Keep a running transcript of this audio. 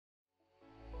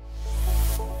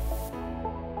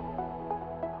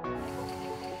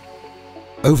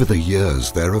Over the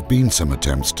years, there have been some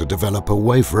attempts to develop a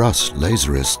way for us,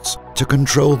 laserists, to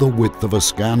control the width of a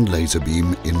scanned laser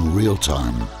beam in real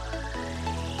time.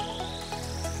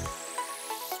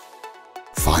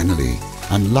 Finally,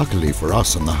 and luckily for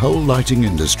us and the whole lighting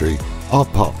industry, our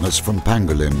partners from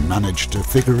Pangolin managed to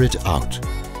figure it out.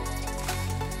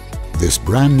 This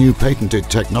brand new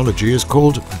patented technology is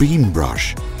called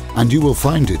BeamBrush, and you will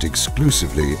find it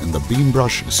exclusively in the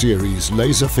BeamBrush series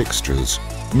laser fixtures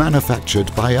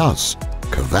manufactured by us,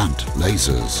 KVANT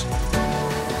Lasers.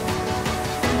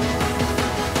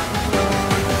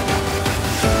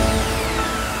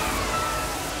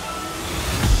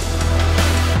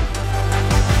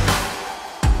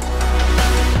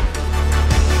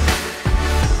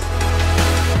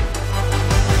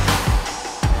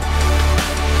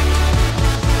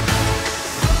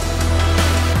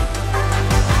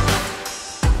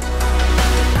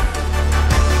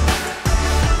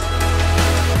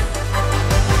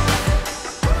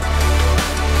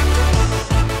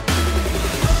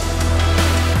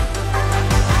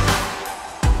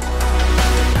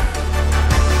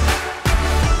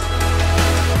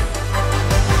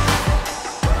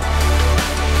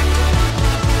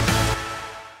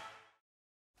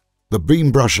 The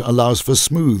BeamBrush allows for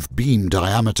smooth beam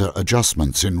diameter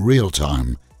adjustments in real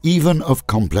time, even of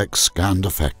complex scanned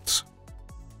effects.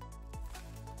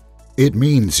 It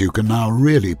means you can now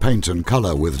really paint and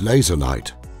color with laser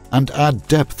light and add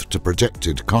depth to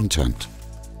projected content,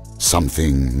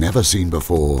 something never seen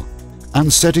before,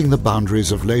 and setting the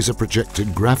boundaries of laser projected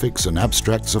graphics and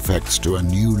abstracts effects to a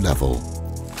new level.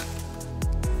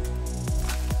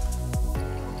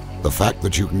 The fact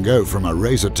that you can go from a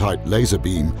razor-tight laser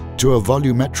beam to a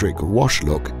volumetric wash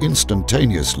look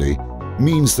instantaneously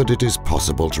means that it is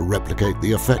possible to replicate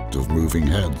the effect of moving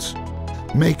heads,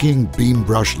 making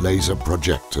BeamBrush laser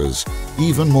projectors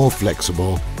even more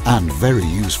flexible and very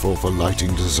useful for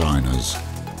lighting designers.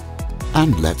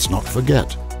 And let's not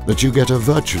forget that you get a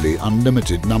virtually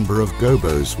unlimited number of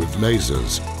gobos with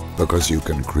lasers because you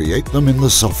can create them in the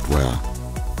software.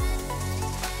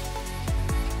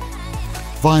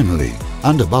 Finally,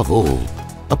 and above all,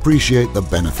 appreciate the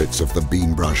benefits of the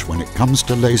BeamBrush when it comes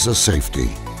to laser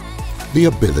safety. The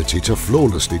ability to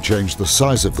flawlessly change the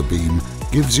size of the beam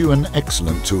gives you an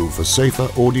excellent tool for safer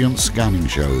audience scanning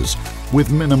shows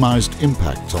with minimized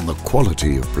impact on the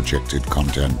quality of projected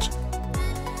content.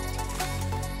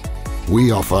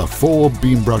 We offer 4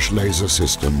 BeamBrush laser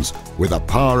systems with a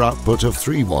power output of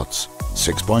 3 watts,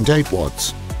 6.8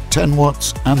 watts, 10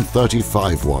 watts and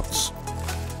 35 watts.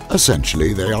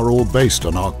 Essentially, they are all based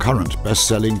on our current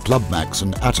best-selling ClubMax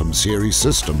and Atom series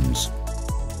systems.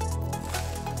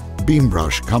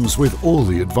 BeamBrush comes with all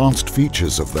the advanced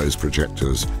features of those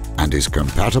projectors and is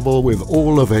compatible with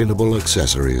all available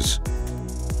accessories.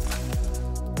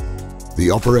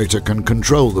 The operator can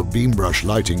control the BeamBrush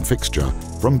lighting fixture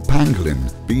from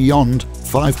Pangolin beyond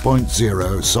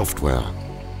 5.0 software,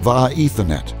 via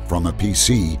Ethernet from a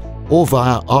PC, or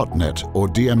via ArtNet or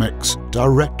DMX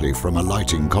directly from a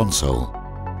lighting console.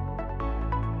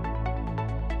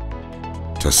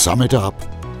 To sum it up,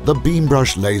 the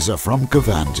BeamBrush laser from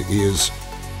KVANT is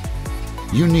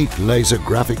unique laser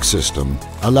graphic system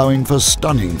allowing for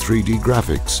stunning 3D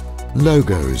graphics,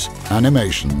 logos,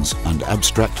 animations and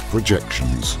abstract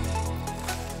projections.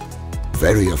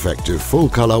 Very effective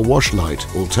full-color wash light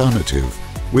alternative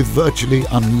with virtually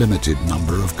unlimited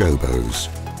number of gobos.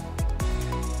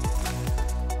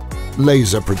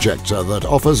 Laser projector that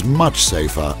offers much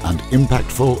safer and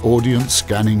impactful audience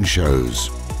scanning shows.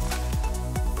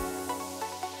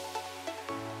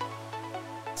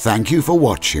 Thank you for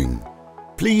watching.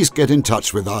 Please get in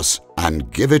touch with us and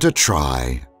give it a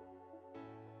try.